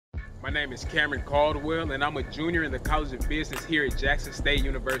My name is Cameron Caldwell, and I'm a junior in the College of Business here at Jackson State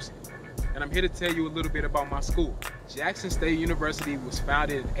University. And I'm here to tell you a little bit about my school. Jackson State University was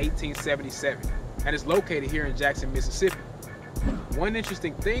founded in 1877 and is located here in Jackson, Mississippi. One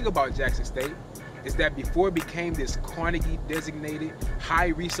interesting thing about Jackson State is that before it became this Carnegie-designated high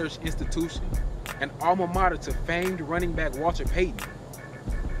research institution, an alma mater to famed running back Walter Payton,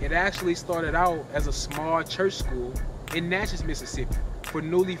 it actually started out as a small church school in Natchez, Mississippi for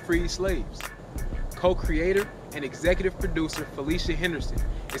newly freed slaves. Co-creator and executive producer Felicia Henderson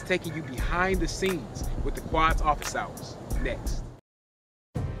is taking you behind the scenes with the Quad's office hours. Next.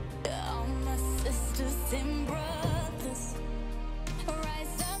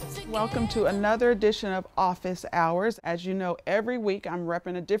 Welcome to another edition of Office Hours. As you know, every week I'm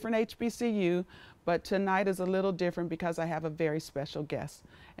repping a different HBCU, but tonight is a little different because I have a very special guest.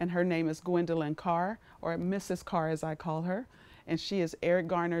 And her name is Gwen Carr, or Mrs. Carr as I call her. And she is Eric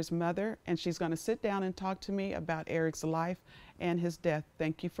Garner's mother, and she's going to sit down and talk to me about Eric's life and his death.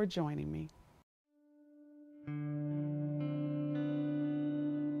 Thank you for joining me.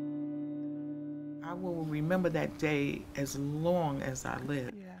 I will remember that day as long as I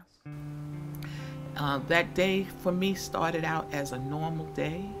live. Yes. That day for me started out as a normal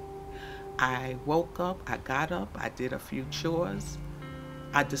day. I woke up, I got up, I did a few chores.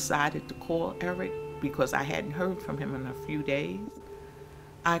 I decided to call Eric because I hadn't heard from him in a few days.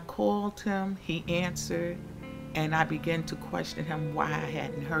 I called him, he answered, and I began to question him why I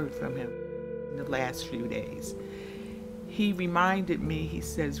hadn't heard from him in the last few days. He reminded me, he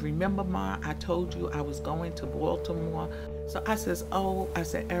says, "Remember, Ma, I told you I was going to Baltimore." So I says, "Oh," I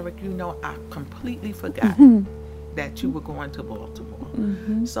said, "Eric, you know, I completely forgot that you were going to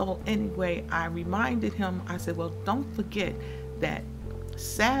Baltimore." So anyway, I reminded him, I said, "Well, don't forget that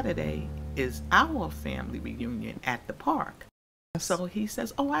Saturday is our family reunion at the park." So he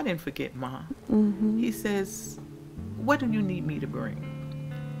says, "Oh, I didn't forget, Ma." He says, "What do you need me to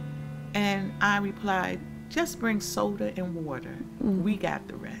bring?" And I replied, "Just bring soda and water. We got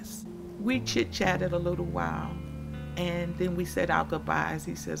the rest." We chit-chatted a little while, and then we said our goodbyes.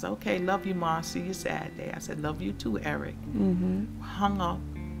 He says, "Okay, love you, Ma. See you Saturday." I said, "Love you too, Eric." Hung up,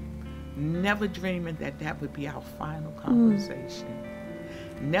 never dreaming that that would be our final conversation.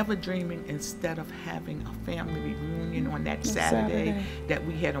 Never dreaming, instead of having a family reunion on that Saturday, that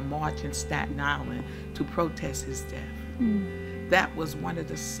we had a march in Staten Island to protest his death. That was one of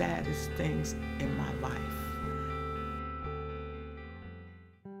the saddest things in my life.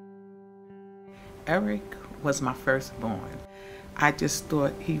 Eric was my firstborn. I just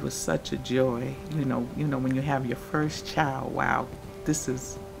thought he was such a joy. You know, when you have your first child, wow, this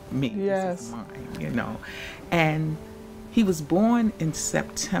is me, this is mine, you know. And he was born in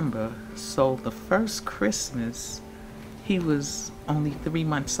September, so the first Christmas, he was only 3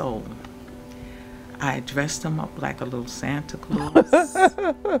 months old. I dressed him up like a little Santa Claus.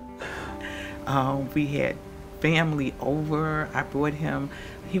 We had family over. I brought him,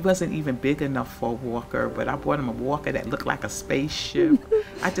 he wasn't even big enough for a walker, but I brought him a walker that looked like a spaceship.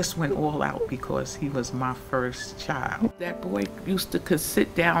 I just went all out because he was my first child. That boy used to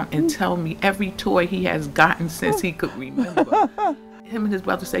sit down and tell me every toy he has gotten since he could remember. Him and his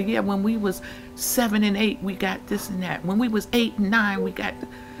brother say, "Yeah, when we was 7 and 8, we got this and that. When we was 8 and 9, we got..."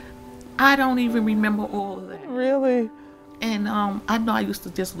 I don't even remember all of that. Really? And I know I used to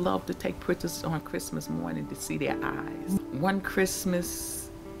just love to take pictures on Christmas morning to see their eyes. One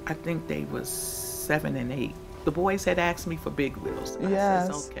Christmas, I think they was 7 and 8. The boys had asked me for big wheels. I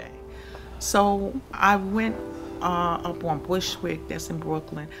says, okay. So I went up on Bushwick, that's in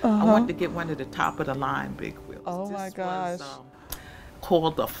Brooklyn. I wanted to get one of the top of the line big wheels. Oh my gosh. Was,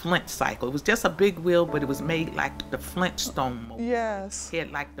 called the Flint cycle. It was just a big wheel, but it was made like the Flintstone motor. Yes. It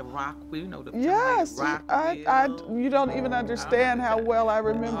had like the rock wheel, you know, the yes. rock wheel. You don't even understand how well I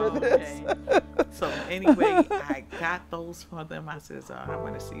remember this. So anyway, I got those for them. I says, I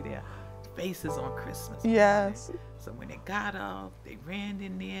want to see their faces on Christmas. Yes. So when they got up, they ran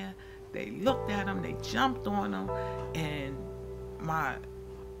in there, they looked at them, they jumped on them, and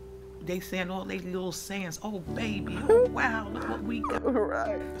they saying all they little sayings, "Oh baby, oh wow, look what we got."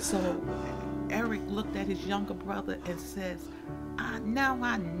 Right. So Eric looked at his younger brother and says, "Now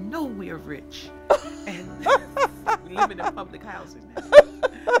I know we're rich." And we live in public housing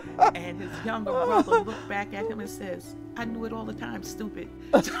now. And his younger brother looked back at him and says, "I knew it all the time, stupid."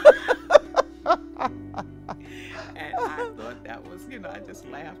 And I thought that was, I just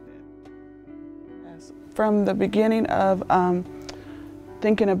laughed at it. Yes. From the beginning of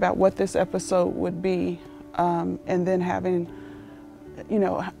thinking about what this episode would be, and then having,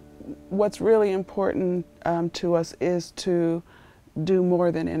 what's really important to us is to do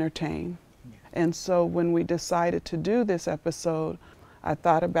more than entertain. And so when we decided to do this episode, I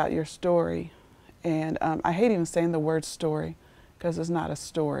thought about your story. And I hate even saying the word story because it's not a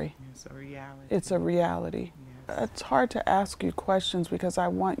story. It's a reality. It's a reality. Yes. It's hard to ask you questions because I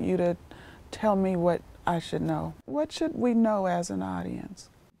want you to tell me what I should know. What should we know as an audience?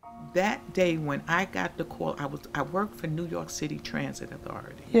 That day when I got the call, I worked for New York City Transit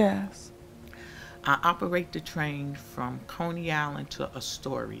Authority. Yes. I operate the train from Coney Island to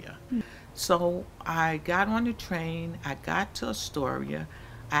Astoria. So I got on the train, I got to Astoria.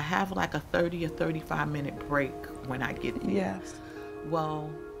 I have like a 30 or 35-minute break when I get there. Yes. Well,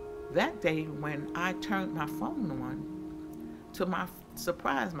 that day when I turned my phone on, to my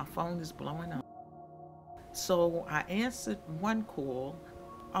surprise, my phone is blowing up. So I answered one call.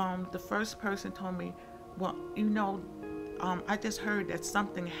 The first person told me, well, you know, I just heard that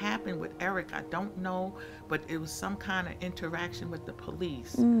something happened with Eric. I don't know, but it was some kind of interaction with the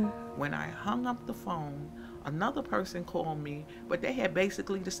police. When I hung up the phone, another person called me, but they had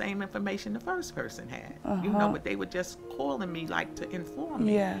basically the same information the first person had. You know, but they were just calling me like to inform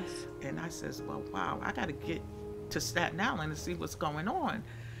me. Yes. And I says, well, wow, I got to get to Staten Island and see what's going on.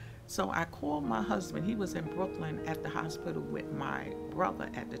 So I called my husband. He was in Brooklyn at the hospital with my brother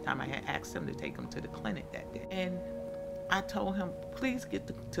at the time. I had asked him to take him to the clinic that day. And I told him, please get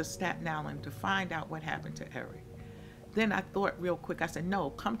to Staten Island to find out what happened to Eric. Then I thought real quick, I said, no,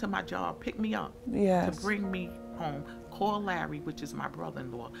 come to my job, pick me up Yes. to bring me home. Call Larry, which is my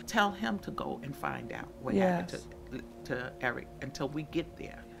brother-in-law. Tell him to go and find out what happened to Eric until we get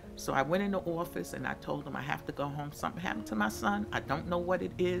there. So I went in the office and I told him I have to go home. Something happened to my son. I don't know what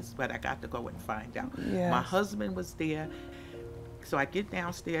it is, but I got to go and find out. Yes. My husband was there. So I get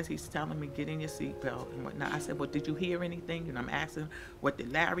downstairs, he's telling me, get in your seatbelt and whatnot. I said, well, did you hear anything? And I'm asking, what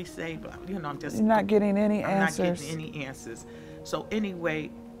did Larry say? Blah, you know, I'm just... You're not getting any I'm answers. not getting any answers. So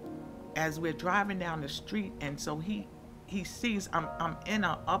anyway, as we're driving down the street, and so he sees I'm in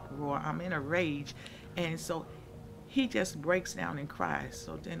an uproar, I'm in a rage, and so he just breaks down and cries.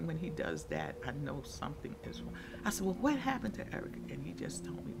 So then when he does that, I know something is wrong. I said, well, what happened to Eric? And he just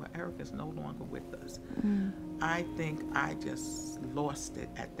told me, well, Eric is no longer with us. I think I just lost it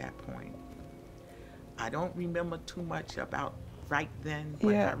at that point. I don't remember too much about right then,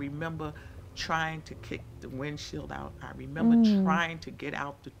 but I remember trying to kick the windshield out. I remember trying to get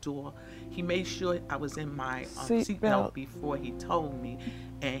out the door. He made sure I was in my seatbelt before he told me,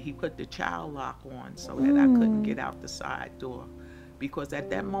 and he put the child lock on so that I couldn't get out the side door. Because at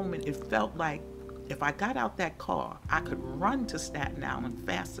that moment, it felt like if I got out that car, I could run to Staten Island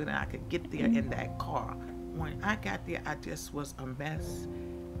faster than I could get there in that car. When I got there, I just was a mess.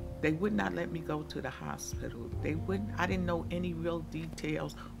 They would not let me go to the hospital. I didn't know any real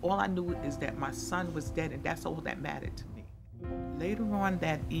details. All I knew is that my son was dead, and that's all that mattered to me. Later on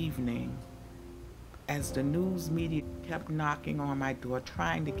that evening, as the news media kept knocking on my door,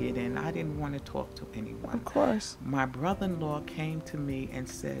 trying to get in, I didn't want to talk to anyone. Of course. My brother-in-law came to me and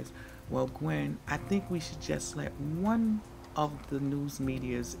says, well, Gwen, I think we should just let one of the news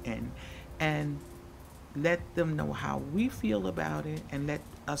medias in and let them know how we feel about it and let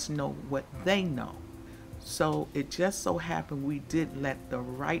us know what they know. So it just so happened we did let the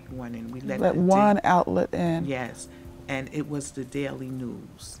right one in. We let one outlet in. Yes, and it was the Daily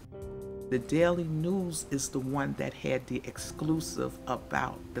News. The Daily News is the one that had the exclusive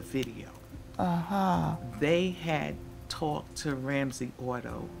about the video. They had talked to Ramsey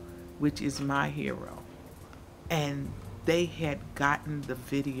Otto, which is my hero, and they had gotten the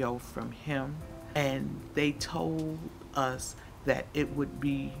video from him, and they told us that it would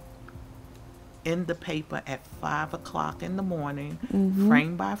be in the paper at 5 o'clock in the morning,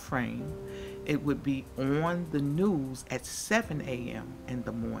 frame by frame. It would be on the news at 7 a.m. in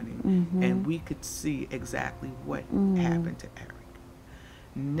the morning, and we could see exactly what happened to Eric.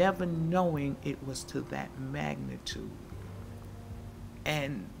 Never knowing it was to that magnitude.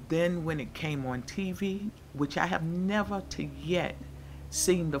 And then when it came on TV, which I have never to yet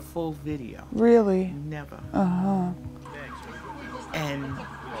seen the full video. Really? Never. And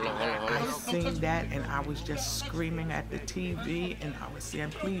I seen that, and I was just screaming at the TV, and I was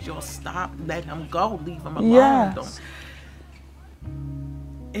saying, please, y'all stop, let him go, leave him alone. Yes.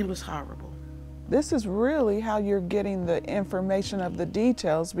 It was horrible. This is really how you're getting the information of the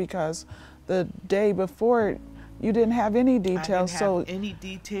details, because the day before you didn't have any details. I didn't have any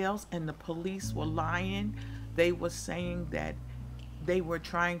details, and the police were lying. They were saying that they were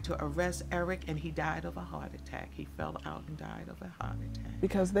trying to arrest Eric, and he died of a heart attack. He fell out and died of a heart attack.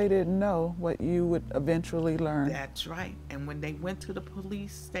 Because they didn't know what you would eventually learn. That's right. And when they went to the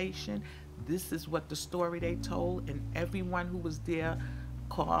police station, This is what the story they told, and everyone who was there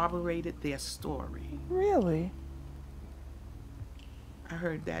corroborated their story. Really? I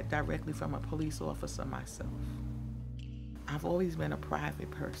heard that directly from a police officer myself. I've always been a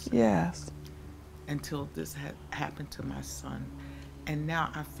private person. Yes. Until this had happened to my son. And now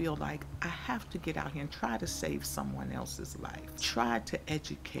I feel like I have to get out here and try to save someone else's life. Try to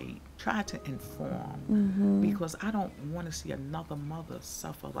educate, try to inform, because I don't want to see another mother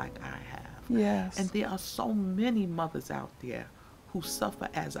suffer like I have. Yes. And there are so many mothers out there who suffer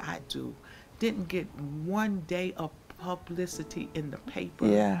as I do, didn't get one day of publicity in the paper,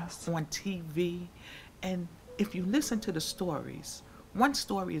 yes, on TV. And if you listen to the stories, one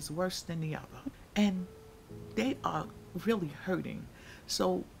story is worse than the other. And they are really hurting.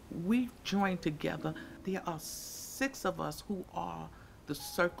 So we joined together. There are 6 of us who are the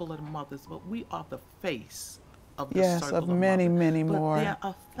Circle of the Mothers, but we are the face of the yes, Circle of of many, Mothers. many but more. There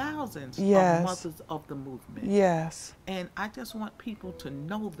are thousands yes, of mothers of the movement. Yes. And I just want people to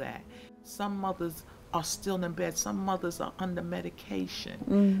know that. Some mothers are still in bed. Some mothers are under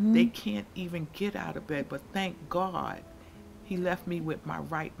medication. They can't even get out of bed, but thank God He left me with my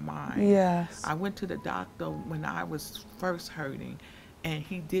right mind. Yes. I went to the doctor when I was first hurting, and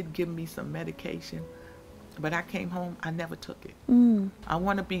he did give me some medication, but I came home, I never took it. I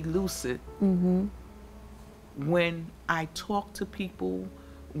want to be lucid when I talk to people,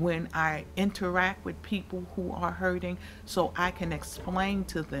 when I interact with people who are hurting, so I can explain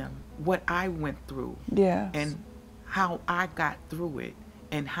to them what I went through. Yes. And how I got through it,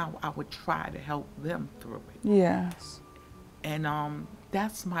 and how I would try to help them through it. Yes. And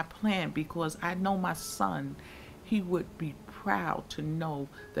that's my plan, because I know my son, he would be proud to know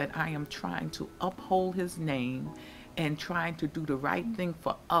that I am trying to uphold his name and trying to do the right thing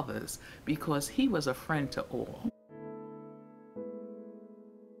for others, because he was a friend to all.